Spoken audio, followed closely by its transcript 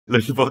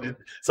Look,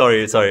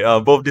 sorry.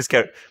 Both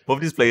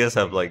these players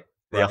have like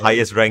their Brian.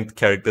 highest ranked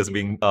characters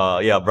being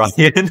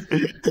Brian.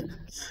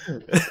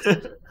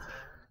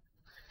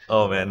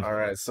 Oh man,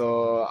 Alright,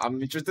 so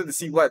I'm interested to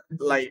see what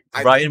like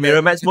I Brian think mirror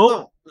that match I mode.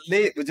 thought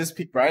Late would just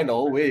pick Brian the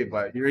whole way,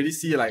 but you already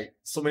see like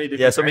so many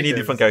different Yeah, so many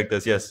different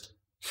characters. Yes.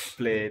 He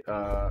played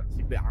Armor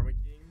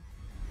King,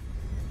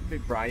 he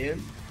played Brian.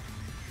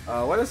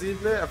 What else did he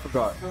play? I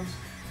forgot.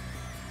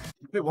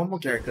 He played one more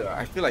character.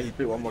 I feel like he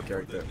played one more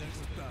character.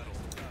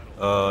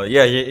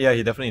 Yeah,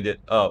 he definitely did.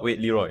 Wait,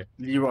 Leroy.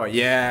 Leroy,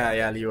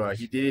 yeah, Leroy.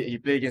 He did. He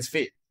played against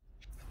Fate.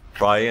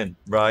 Brian.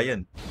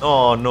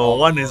 Oh no,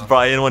 one is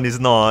Brian, one is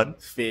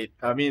not. Fate.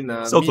 I mean,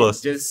 So me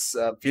close. just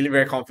feeling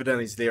very confident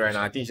in his day right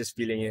now. I think he's just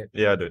feeling it.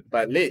 Yeah, dude.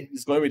 But Late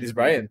is going with his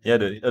Brian. Yeah,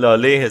 dude.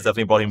 Lei has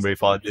definitely brought him very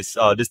far this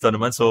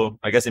tournament, so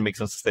I guess it makes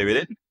sense to stay with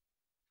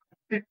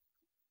it.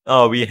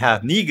 We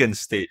have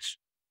Negan's stage.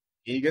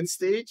 Negan's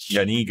stage?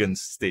 Yeah,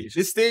 Negan's stage.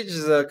 This stage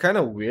is kind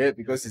of weird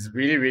because it's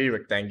really, really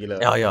rectangular.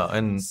 Yeah,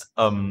 and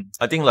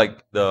I think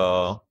like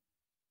the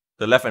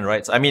left and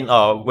right. I mean,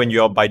 when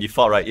you're by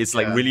default, right, it's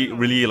like Yeah.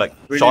 really like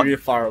Really, short. really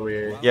far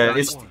away.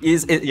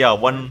 Yeah,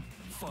 one.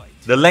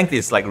 The length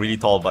is like really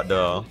tall, but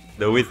the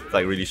width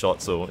like really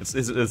short. So it's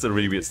a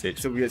really weird stage.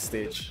 It's a weird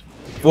stage.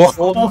 Whoa,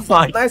 oh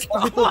my! Nice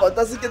orbital, but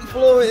doesn't get the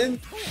flow in.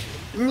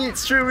 Meat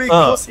straight away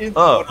Uh, goes in.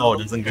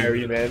 doesn't go.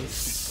 Carry, man.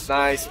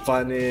 Nice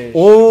punish.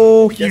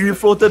 Oh, he Yes,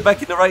 refloated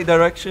back in the right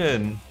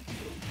direction.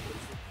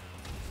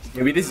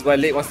 Maybe this is why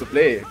Late wants to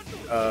play.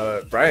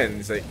 Brian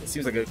is like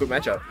seems like a good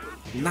matchup.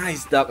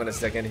 Nice duck on the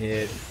second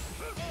hit.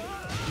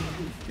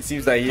 It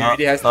seems like he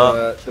already has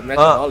the match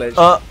knowledge.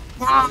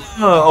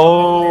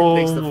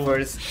 Takes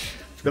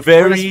the first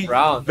very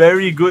round.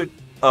 very good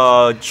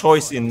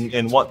choice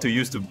in what to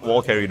use to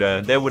wall carry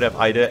there. They would have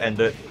either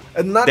ended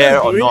Another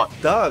there or great not.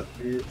 duck.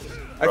 Dude.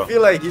 I Bro.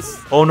 feel like he's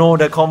Oh no,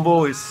 that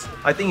combo is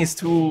I think it's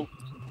too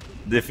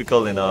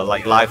difficult in a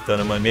like live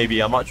tournament. Maybe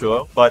I'm not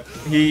sure, but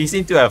he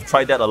seemed to have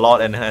tried that a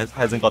lot and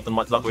hasn't gotten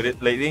much luck with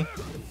it lately.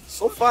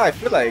 so far. I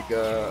feel like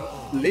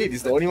Late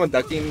is the only one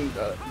ducking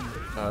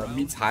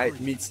Meat's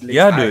Late's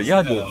Yeah, height. dude.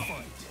 Yeah, dude.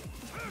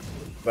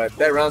 But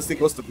that round still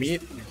goes to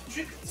Meat.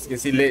 You can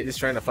see Late is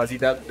trying to fuzzy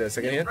duck the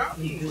second hit.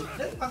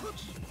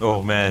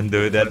 Oh man,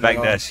 dude, that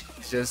backdash.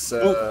 It's just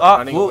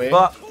running Ooh, away.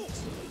 Oh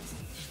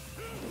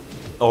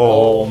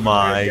Oh,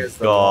 my here's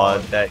the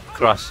god, ball. that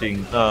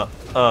crushing.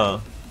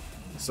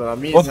 So I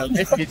mean,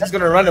 he's just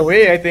gonna run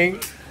away. I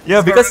think.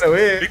 Yeah, He's gonna run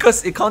away.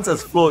 because it counts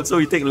as float, so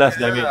you take less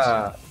damage.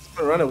 Yeah, he's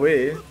gonna run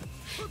away.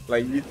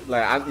 Like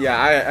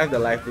I have the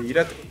life.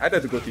 I'd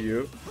have to go to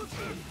you.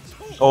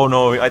 Oh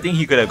no, I think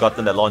he could have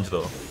gotten that launch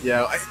though.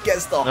 Yeah, it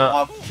gets the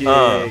hop kick.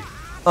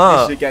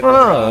 uh, He should get the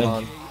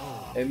round.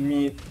 And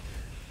Meat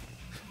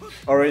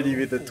already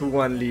with the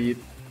 2-1 lead.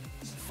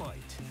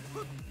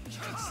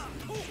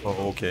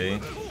 Oh, okay.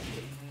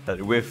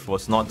 That whiff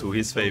was not to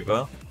his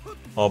favor.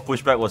 Or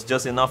pushback was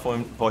just enough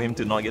for him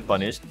to not get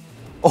punished.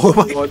 Oh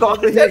my Oh, god,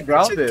 he that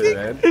grounded,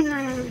 chicken.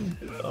 man.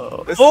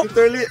 That's Oh,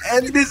 literally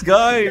and this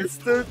guy! It's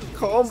the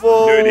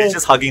combo. Dude, he's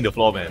just hugging the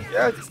floor, man.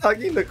 Yeah, just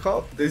hugging the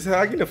He's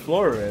hugging the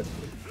floor, man.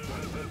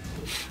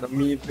 The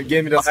Meat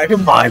again with the Oh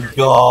my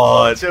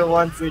god! Chill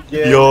once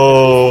again.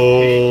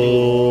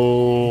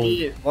 Yo!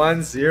 Meat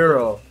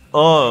 1-0.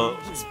 Oh,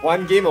 It's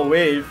one game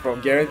away from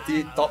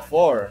guaranteed top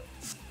 4.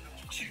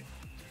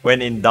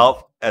 when in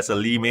doubt, as a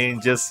Lee main,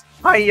 just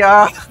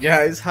hiya!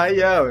 Yeah, it's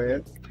higher,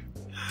 man.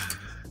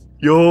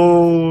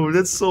 Yo,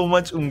 that's so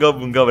much unga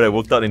bunga that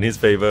worked out in his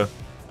favor.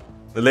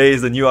 Lei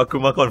is the new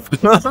Akuma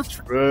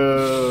confirmed.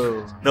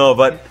 Bro. No,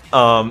 but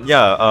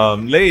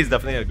Lei is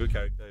definitely a good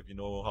character if you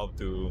know how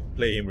to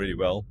play him really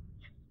well.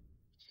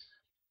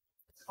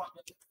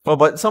 Well,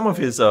 but some of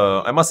his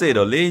I must say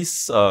the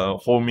Lei's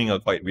homing are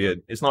quite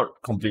weird. It's not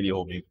completely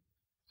homing.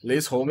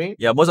 Lace homing?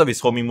 Yeah, most of his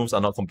homing moves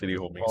are not completely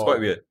homing. It's Oh. quite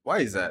weird. Why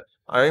is that?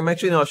 I'm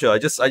actually not sure. I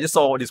just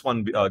saw this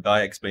one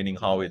guy explaining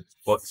how it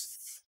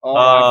works. Oh,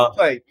 I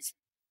feel like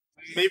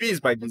maybe it's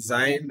by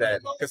design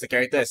that because the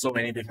character has so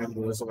many different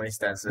moves, so many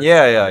stances.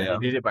 Yeah.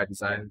 They did it by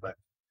design, but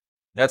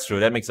That's true.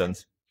 That makes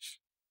sense.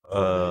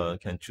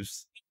 Can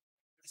choose.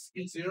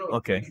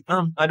 Okay.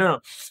 I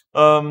don't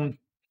know.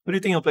 Who do you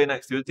think you'll play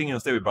next? Do you think you'll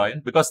stay with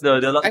Brian? Because the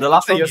last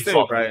time time you'll he stay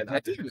fought, with Brian.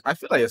 I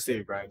feel like you'll stay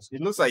with Brian.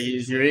 It looks like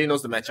he really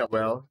knows the matchup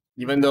well.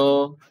 Even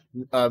though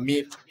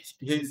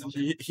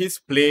his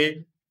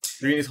play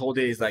during this whole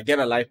day is like get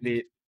a life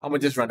lead. I'm gonna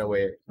just run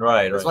away.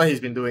 right? That's why he's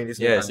been doing this.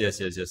 whole Yes,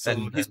 time. yes.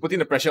 And he's putting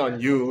the pressure on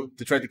you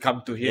to try to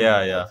come to him.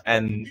 Yeah.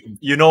 And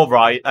you know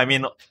Brian. I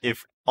mean,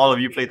 if all of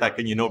you play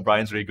Tekken, you know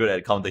Brian's really good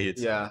at counter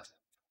hits. Yeah.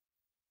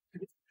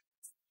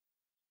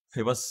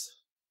 It was.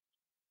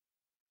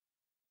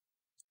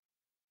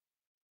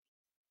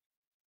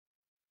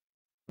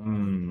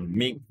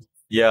 Meat.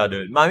 Yeah,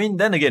 dude. I mean,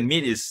 then again,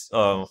 Meat is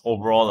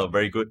overall a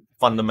very good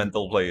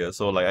fundamental player.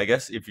 So, like, I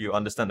guess if you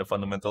understand the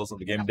fundamentals of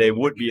the game, there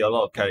would be a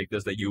lot of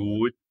characters that you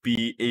would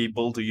be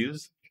able to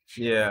use.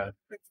 Yeah.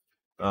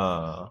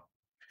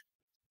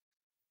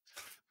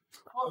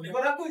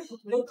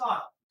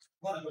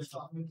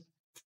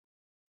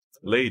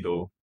 Lei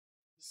though.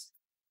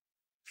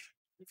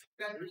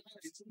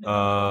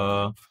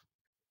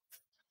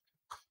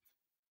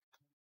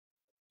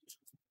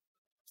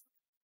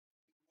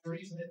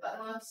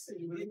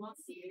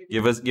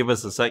 Give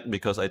us a sec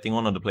because I think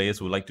one of the players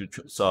would like to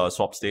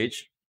swap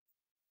stage.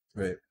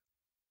 Wait.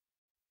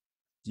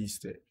 G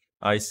stage.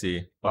 I see.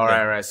 Okay.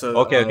 All right. So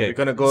okay. we're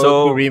gonna go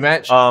to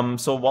rematch.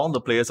 So while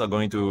the players are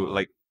going to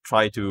like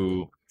try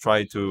to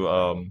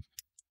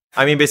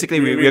I mean basically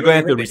we're going to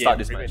have to restart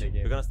this match.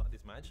 We're gonna start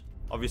this match.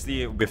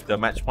 Obviously with the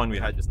match point we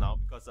had just now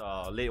because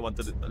late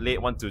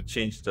want to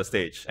change the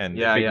stage and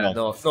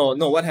no.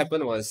 What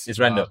happened was it's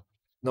random.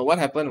 No, what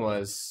happened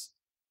was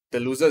the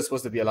loser is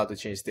supposed to be allowed to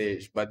change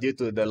stage, but due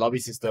to the lobby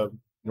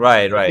system,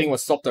 right, the thing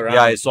was swapped around.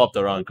 Yeah, it swapped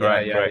around.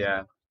 Correct.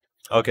 Yeah.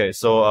 Okay,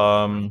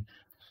 so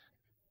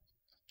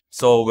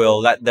so we'll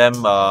let them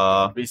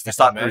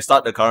restart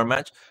the current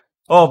match.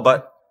 Oh,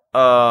 but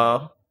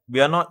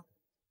we are not.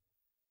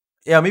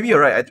 Yeah, maybe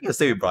you're right. I think I'll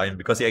stay with Brian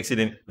because he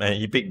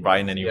picked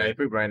Brian anyway. Yeah, he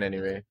picked Brian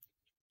anyway.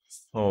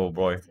 Oh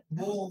boy.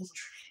 What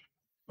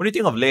do you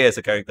think of Lei as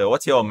a character?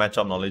 What's your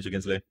matchup knowledge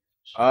against Lei?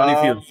 How do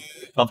you feel?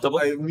 Comfortable?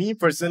 Me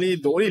personally,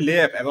 the only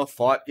Lei I've ever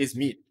fought is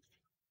Meat.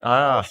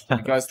 Because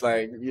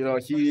I'm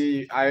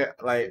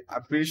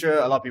pretty sure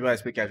a lot of people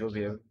have played casuals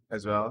with him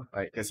as well.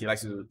 Like, because he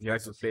likes to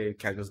play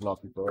casuals with a lot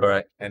of people.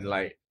 Correct. And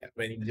like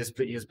when he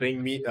was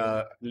playing Meat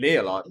Lei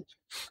a lot,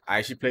 I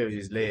actually play with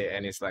his Lei,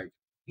 and it's like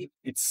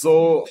it's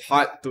so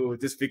hard to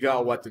just figure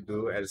out what to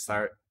do at the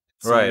start.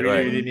 So you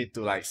really need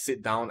to like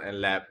sit down and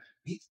lab.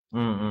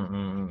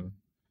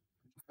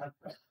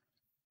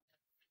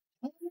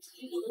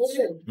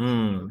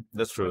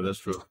 That's true.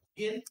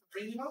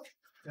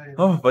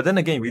 Oh, but then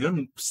again, we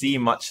don't see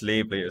much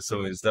Lei players,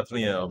 so it's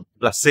definitely a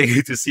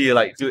blessing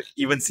to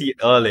even see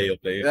a Lei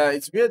player. Yeah,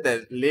 it's weird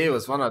that Lei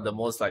was one of the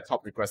most like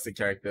top requested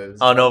characters.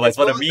 Oh no, but it's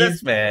for the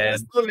memes, man.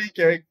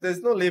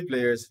 There's no Lei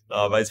players.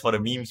 Oh, but it's for the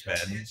memes, man.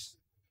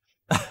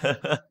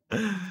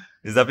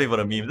 It's definitely for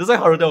the memes. That's why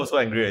Haruta was so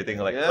angry, I think.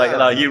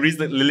 He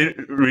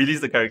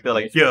released the character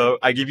like, here,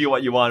 I give you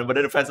what you want, but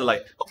then the fans are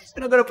like, oh,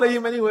 you're not gonna play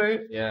him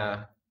anyway.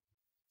 Yeah.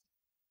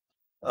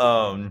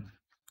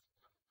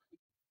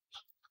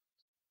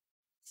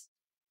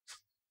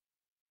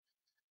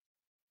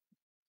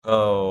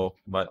 Oh,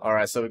 but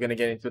alright, so we're gonna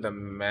get into the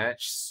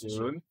match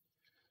soon.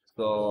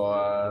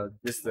 So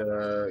this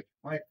the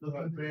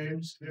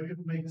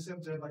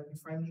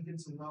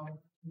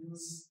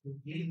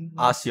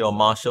ask your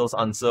marshals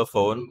answer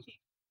phone.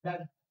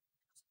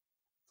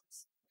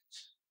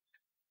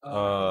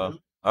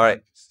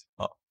 Alright.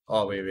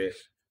 Oh wait.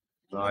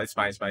 No, it's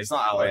fine. It's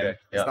not our end.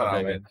 It's not our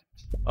end.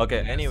 Okay,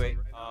 anyway.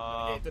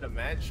 Into the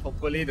match.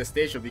 Hopefully the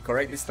stage will be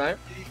correct this time.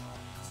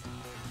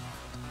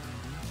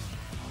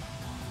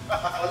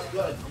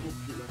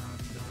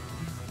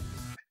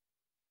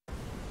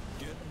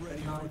 Get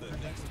ready for the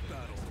next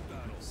battle.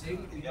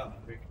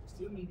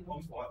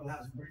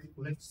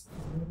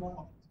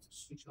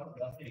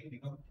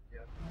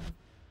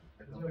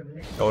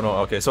 Oh no,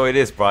 okay, so it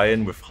is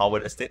Brian with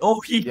Howard Estate. Oh,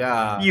 he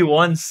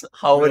wants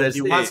Howard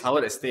Estate. He wants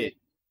Howard Estate.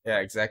 Yeah,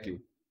 exactly.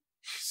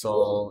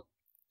 So,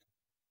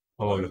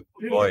 oh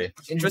boy,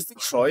 interesting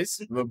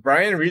choice. But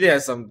Brian really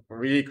has some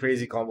really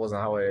crazy combos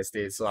on Howard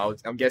Estate. So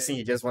I'm guessing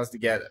he just wants to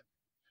get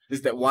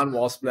just that one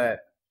wall splat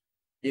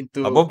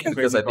into both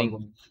characters. I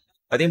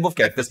think both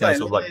characters can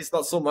also like. It's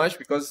not so much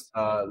because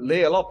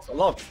Lei a lot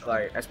of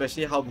like,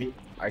 especially how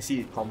I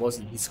see combos,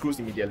 he screws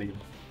immediately.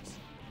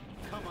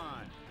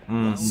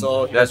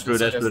 So that's true.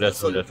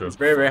 It's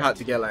very, very hard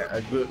to get like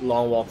a good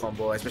long wall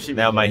combo, especially.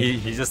 Never mind.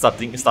 He's just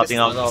starting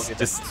out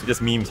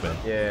just memes, man.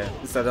 Yeah,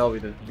 he started out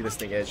with the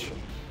snake edge.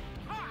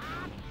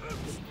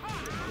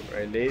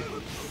 Right, late.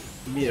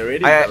 Me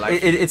already.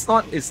 It's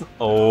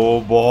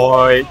oh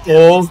boy.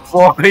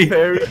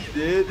 Perry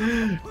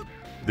did.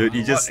 Dude,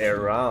 he just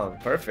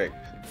around. Perfect.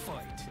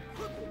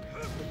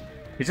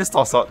 He just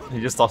tossed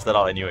that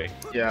out anyway.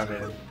 Yeah,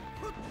 man.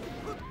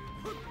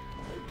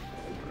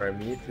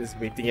 Remy is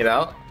waiting it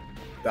out.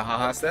 The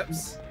haha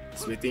steps.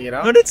 He's waiting it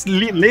out. No, that's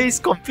Lei's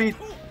complete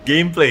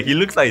gameplay. He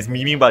looks like he's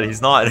memeing, but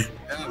he's not.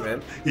 Yeah,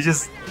 man. He's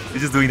just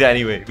doing that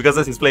anyway because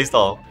that's his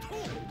playstyle.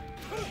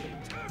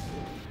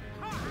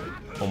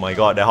 Oh my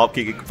god, the hop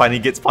kick finally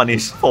gets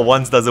punished. For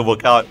once, doesn't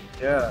work out.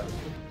 Yeah.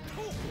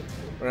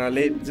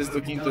 Late just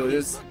looking to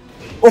just.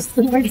 Oh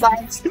my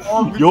god!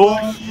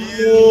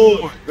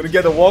 Yo! Gonna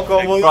get the walk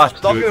over.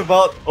 Talking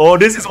about. Oh,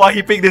 this is why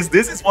he picked this.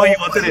 This is why he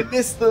wanted it.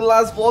 Missed the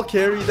last ball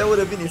carry. That would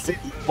have been insane.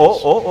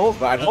 Oh!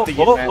 But I don't think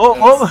it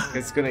matters.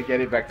 It's gonna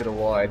get it back to the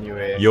wall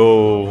anyway.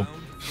 Yo!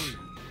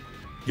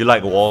 You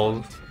like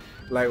walls?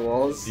 Like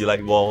walls? You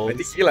like walls? I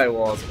think you like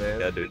walls, man.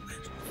 Yeah, dude.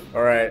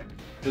 Alright.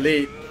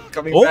 Late.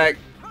 Coming back.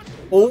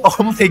 Oh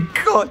my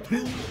god!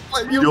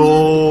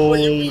 Yo!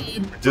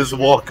 Just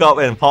walk up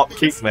and hop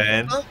kick,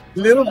 man.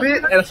 Little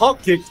bit and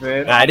hop kicks,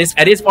 man. At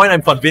this point,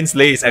 I'm convinced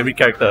Lei is every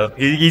character.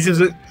 He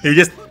just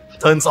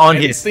turns on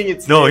he just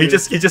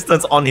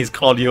turns on his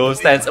cardio,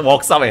 stands,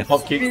 walks up and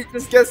hop kicks. He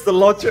just gets the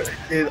launcher.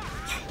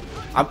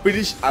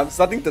 I'm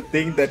starting to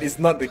think that it's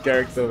not the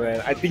character,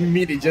 man. I think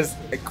Meat is just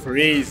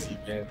crazy,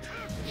 man.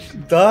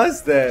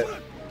 Does that?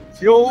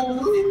 Yo!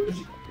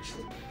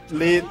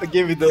 Late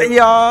again with the...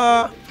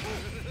 Yeah.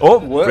 Oh,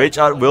 What? rage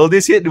out. Will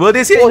this hit? Will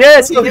this hit? Oh,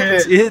 Yes, it it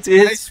hits. It hits. It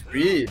hits. Nice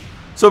read.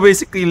 So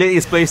basically, Lei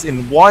is placed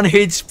in 1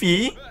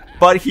 HP,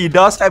 but he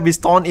does have his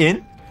taunt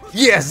in.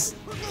 Yes!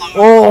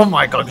 Oh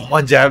my god,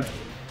 one jab.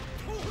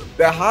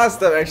 The hard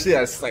stuff actually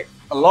has like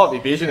a lot of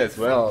evasion as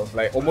well.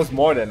 Like almost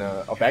more than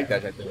a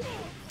backdash, I think.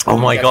 Oh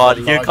my That's god,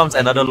 a here lot. comes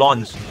another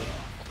launch.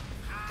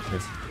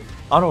 Yes.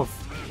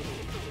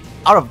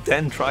 Out of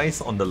 10 tries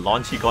on the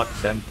launch, he got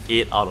them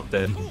 8 out of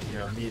 10.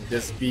 Yeah, I mean,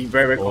 just being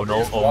very, very Oh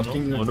no, confident, oh no,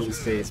 walking oh into no. his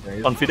face,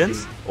 man.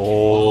 Confidence?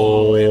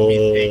 Oh, and Oh.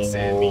 Min takes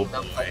it. Min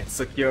up and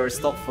secures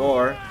top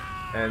 4.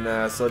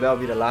 And so that'll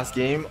be the last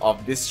game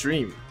of this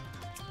stream.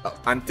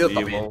 Until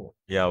top 8.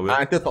 Yeah, we'll,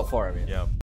 Until top 4, I mean. yeah.